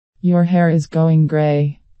Your hair is going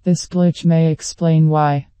gray. This glitch may explain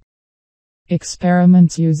why.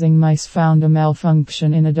 Experiments using mice found a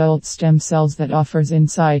malfunction in adult stem cells that offers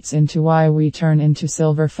insights into why we turn into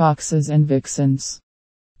silver foxes and vixens.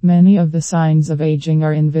 Many of the signs of aging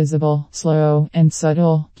are invisible, slow, and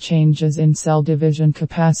subtle. Changes in cell division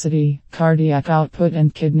capacity, cardiac output,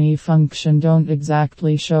 and kidney function don't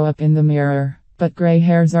exactly show up in the mirror. But gray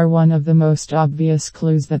hairs are one of the most obvious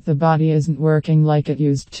clues that the body isn't working like it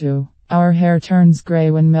used to. Our hair turns gray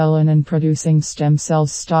when melanin-producing stem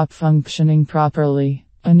cells stop functioning properly.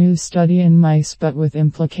 A new study in mice but with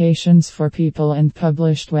implications for people and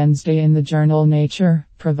published Wednesday in the journal Nature,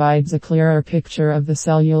 provides a clearer picture of the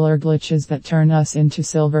cellular glitches that turn us into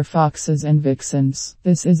silver foxes and vixens.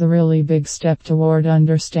 This is a really big step toward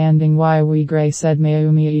understanding why we gray, said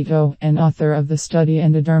Mayumi Ito, an author of the study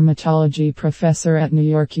and a dermatology professor at New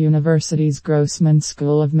York University's Grossman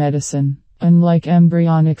School of Medicine. Unlike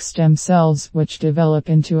embryonic stem cells, which develop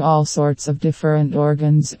into all sorts of different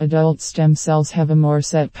organs, adult stem cells have a more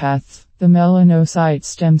set path. The melanocyte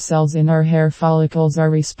stem cells in our hair follicles are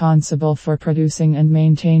responsible for producing and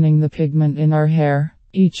maintaining the pigment in our hair.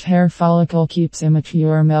 Each hair follicle keeps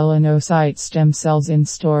immature melanocyte stem cells in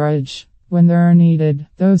storage. When they're needed,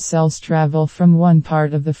 those cells travel from one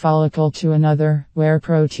part of the follicle to another, where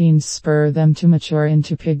proteins spur them to mature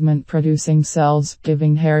into pigment-producing cells,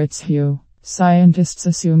 giving hair its hue. Scientists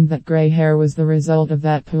assumed that gray hair was the result of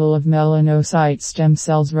that pool of melanocyte stem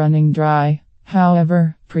cells running dry.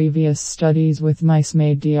 However, previous studies with mice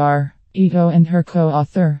made Dr. Ito and her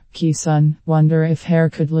co-author, Ki-sun, wonder if hair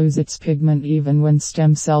could lose its pigment even when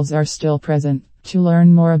stem cells are still present. To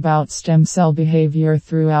learn more about stem cell behavior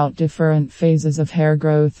throughout different phases of hair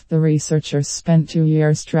growth, the researchers spent 2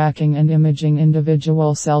 years tracking and imaging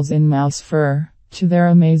individual cells in mouse fur. To their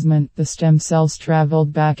amazement, the stem cells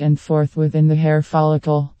traveled back and forth within the hair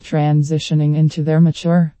follicle, transitioning into their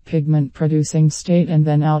mature, pigment-producing state and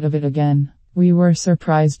then out of it again. We were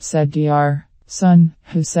surprised, said Dr. Sun,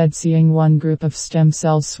 who said seeing one group of stem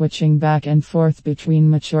cells switching back and forth between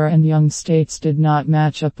mature and young states did not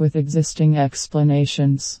match up with existing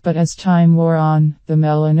explanations. But as time wore on, the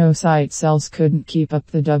melanocyte cells couldn't keep up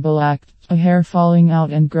the double act. A hair falling out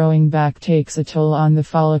and growing back takes a toll on the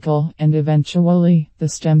follicle, and eventually, the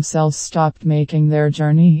stem cells stopped making their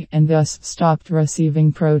journey, and thus stopped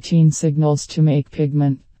receiving protein signals to make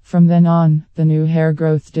pigment. From then on, the new hair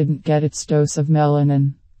growth didn't get its dose of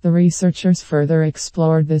melanin. The researchers further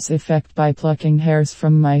explored this effect by plucking hairs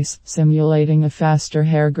from mice, simulating a faster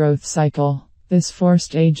hair growth cycle. This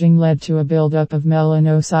forced aging led to a buildup of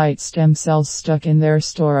melanocyte stem cells stuck in their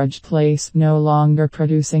storage place, no longer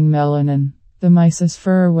producing melanin. The mice's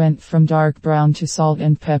fur went from dark brown to salt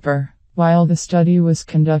and pepper. While the study was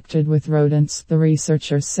conducted with rodents, the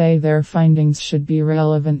researchers say their findings should be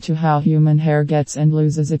relevant to how human hair gets and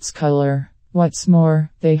loses its color. What's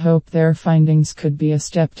more, they hope their findings could be a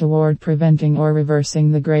step toward preventing or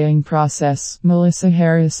reversing the graying process. Melissa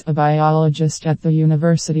Harris, a biologist at the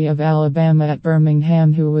University of Alabama at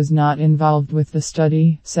Birmingham who was not involved with the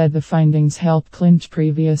study, said the findings help clinch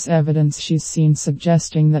previous evidence she's seen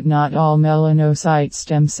suggesting that not all melanocyte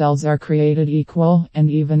stem cells are created equal,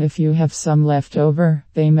 and even if you have some left over,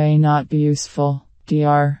 they may not be useful.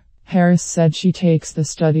 Dr. Harris said she takes the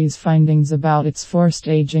study's findings about its forced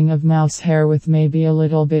aging of mouse hair with maybe a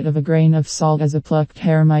little bit of a grain of salt, as a plucked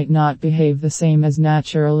hair might not behave the same as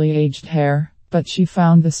naturally aged hair. But she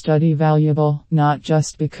found the study valuable, not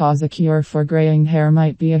just because a cure for graying hair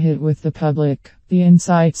might be a hit with the public. The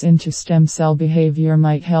insights into stem cell behavior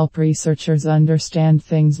might help researchers understand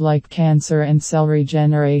things like cancer and cell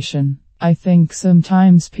regeneration. I think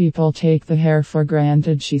sometimes people take the hair for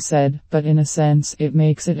granted, she said, but in a sense, it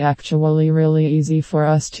makes it actually really easy for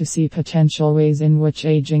us to see potential ways in which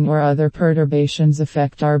aging or other perturbations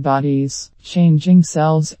affect our bodies. Changing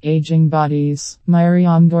cells, aging bodies.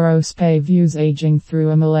 Myriam Gorospe views aging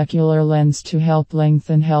through a molecular lens to help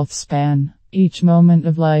lengthen health span. Each moment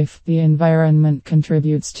of life, the environment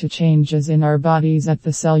contributes to changes in our bodies at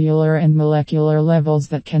the cellular and molecular levels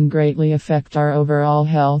that can greatly affect our overall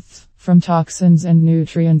health. From toxins and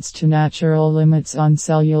nutrients to natural limits on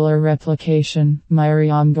cellular replication,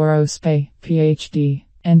 Myriam Gorospe, Ph.D.,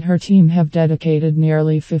 and her team have dedicated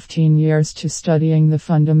nearly 15 years to studying the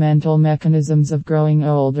fundamental mechanisms of growing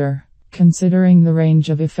older. Considering the range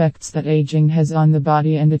of effects that aging has on the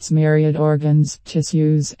body and its myriad organs,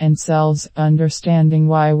 tissues, and cells, understanding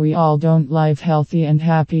why we all don't live healthy and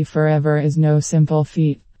happy forever is no simple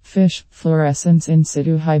feat. Fish, fluorescence in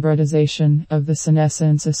situ hybridization of the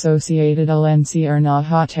senescence-associated LNC RNA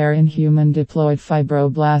hot air in human diploid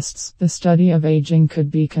fibroblasts. The study of aging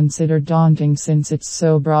could be considered daunting since it's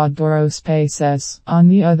so broad, Gorospe says. On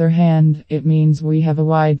the other hand, it means we have a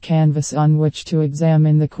wide canvas on which to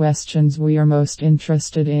examine the questions we are most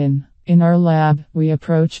interested in. In our lab, we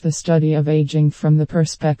approach the study of aging from the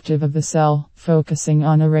perspective of the cell, focusing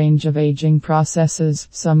on a range of aging processes,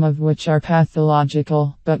 some of which are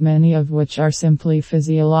pathological, but many of which are simply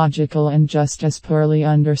physiological and just as poorly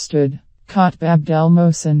understood. Kotb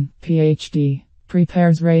Abdelmohsen, Ph.D.,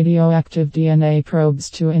 prepares radioactive DNA probes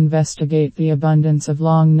to investigate the abundance of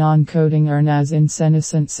long non-coding RNAs in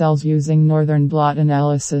senescent cells using northern blot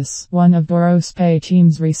analysis. One of Gorospe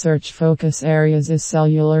team's research focus areas is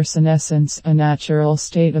cellular senescence, a natural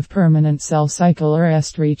state of permanent cell cycle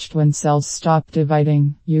rest reached when cells stop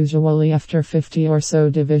dividing, usually after 50 or so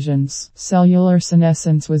divisions. Cellular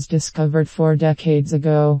senescence was discovered 4 decades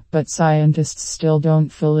ago, but scientists still don't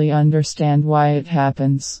fully understand why it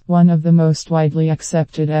happens. One of the most widely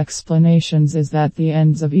accepted explanations is that the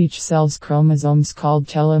ends of each cell's chromosomes called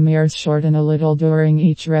telomeres shorten a little during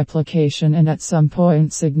each replication and at some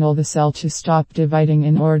point signal the cell to stop dividing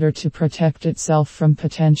in order to protect itself from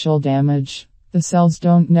potential damage. The cells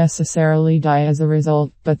don't necessarily die as a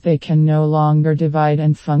result, but they can no longer divide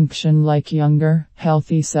and function like younger,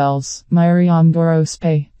 healthy cells. Myriam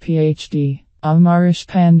Gorospe, Ph.D. Amarish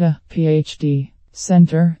Panda, Ph.D.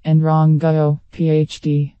 Center, and Rangao,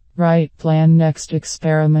 Ph.D. Right, plan next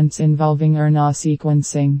experiments involving RNA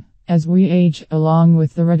sequencing. As we age, along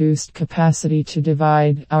with the reduced capacity to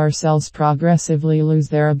divide, our cells progressively lose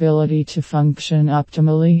their ability to function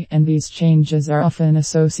optimally, and these changes are often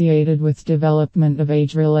associated with development of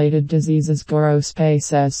age-related diseases, Gorospe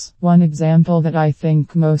says. One example that I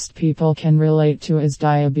think most people can relate to is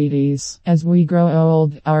diabetes. As we grow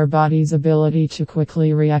old, our body's ability to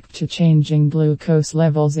quickly react to changing glucose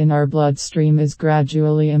levels in our bloodstream is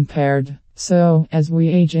gradually impaired. So, as we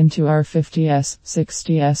age into our 50s,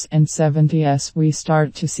 60s, and 70s, we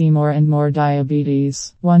start to see more and more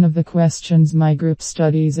diabetes. One of the questions my group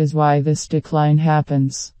studies is why this decline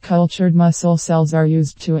happens. Cultured muscle cells are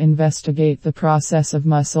used to investigate the process of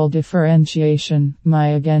muscle differentiation,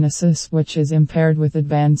 myogenesis, which is impaired with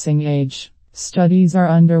advancing age. Studies are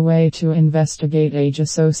underway to investigate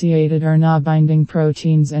age-associated RNA-binding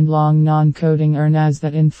proteins and long non-coding RNAs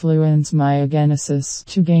that influence myogenesis.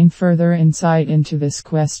 To gain further insight into this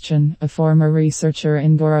question, a former researcher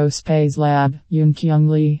in Gorospe's lab, Yunqiang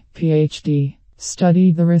Li, Ph.D.,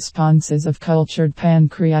 studied the responses of cultured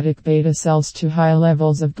pancreatic beta cells to high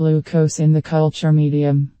levels of glucose in the culture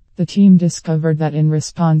medium. The team discovered that in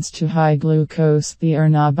response to high glucose, the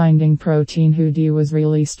RNA-binding protein HUD was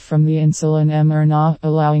released from the insulin mRNA,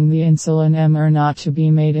 allowing the insulin mRNA to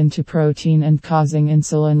be made into protein and causing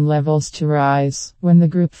insulin levels to rise. When the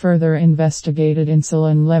group further investigated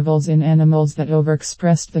insulin levels in animals that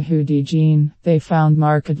overexpressed the HUD gene, they found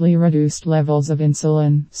markedly reduced levels of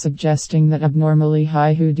insulin, suggesting that abnormally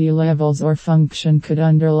high HUD levels or function could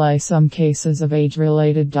underlie some cases of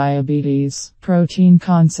age-related diabetes. Protein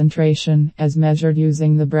concentration, as measured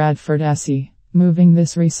using the Bradford assay. Moving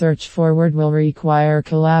this research forward will require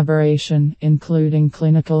collaboration, including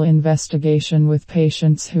clinical investigation with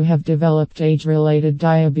patients who have developed age-related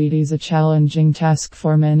diabetes, a challenging task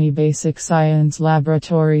for many basic science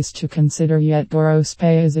laboratories to consider, yet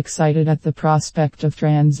Gorospe is excited at the prospect of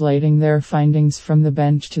translating their findings from the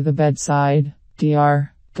bench to the bedside.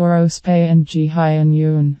 Dr. Gorospe and Jihyun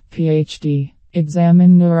Yoon, Ph.D.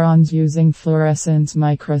 Examine neurons using fluorescence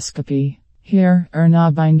microscopy. Here,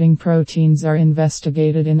 RNA-binding proteins are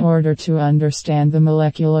investigated in order to understand the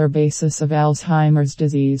molecular basis of Alzheimer's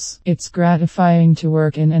disease. It's gratifying to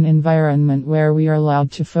work in an environment where we are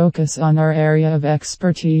allowed to focus on our area of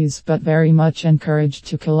expertise, but very much encouraged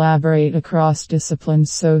to collaborate across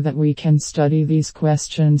disciplines so that we can study these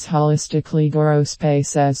questions holistically, Gorospe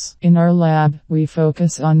says. In our lab, we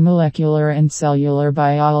focus on molecular and cellular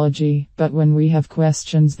biology, but when we have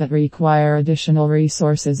questions that require additional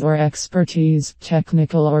resources or expertise,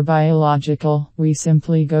 technical or biological, we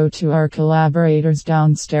simply go to our collaborators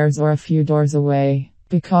downstairs or a few doors away.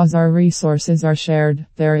 Because our resources are shared,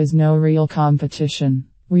 there is no real competition.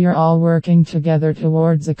 We are all working together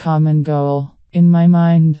towards a common goal. In my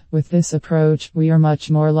mind, with this approach, we are much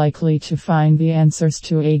more likely to find the answers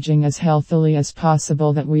to aging as healthily as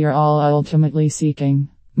possible that we are all ultimately seeking.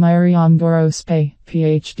 Myriam Gorospe,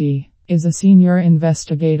 Ph.D., is a senior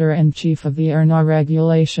investigator and chief of the RNA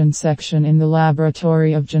regulation section in the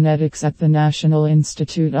Laboratory of Genetics at the National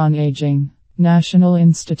Institute on Aging. National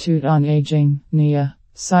Institute on Aging, NIA.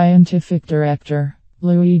 Scientific Director.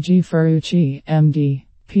 Luigi Ferrucci, MD,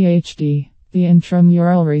 PhD. The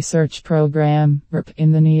Intramural Research Program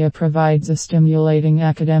in the NIA provides a stimulating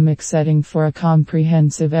academic setting for a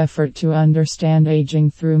comprehensive effort to understand aging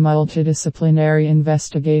through multidisciplinary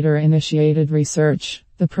investigator-initiated research.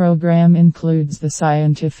 The program includes the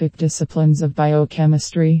scientific disciplines of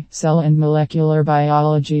biochemistry, cell and molecular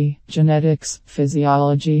biology, genetics,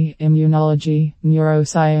 physiology, immunology,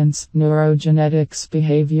 neuroscience, neurogenetics,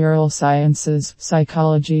 behavioral sciences,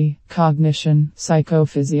 psychology, cognition,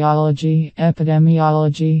 psychophysiology,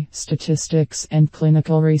 epidemiology, statistics, and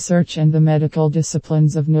clinical research, and the medical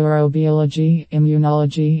disciplines of neurobiology,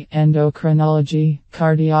 immunology, endocrinology,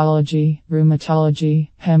 cardiology, rheumatology,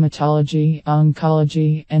 hematology,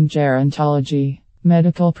 oncology, and gerontology.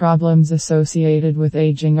 Medical problems associated with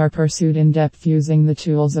aging are pursued in depth using the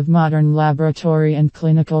tools of modern laboratory and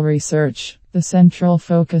clinical research. The central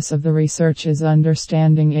focus of the research is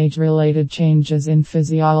understanding age-related changes in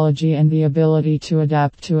physiology and the ability to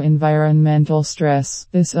adapt to environmental stress.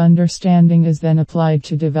 This understanding is then applied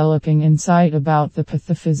to developing insight about the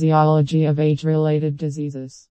pathophysiology of age-related diseases.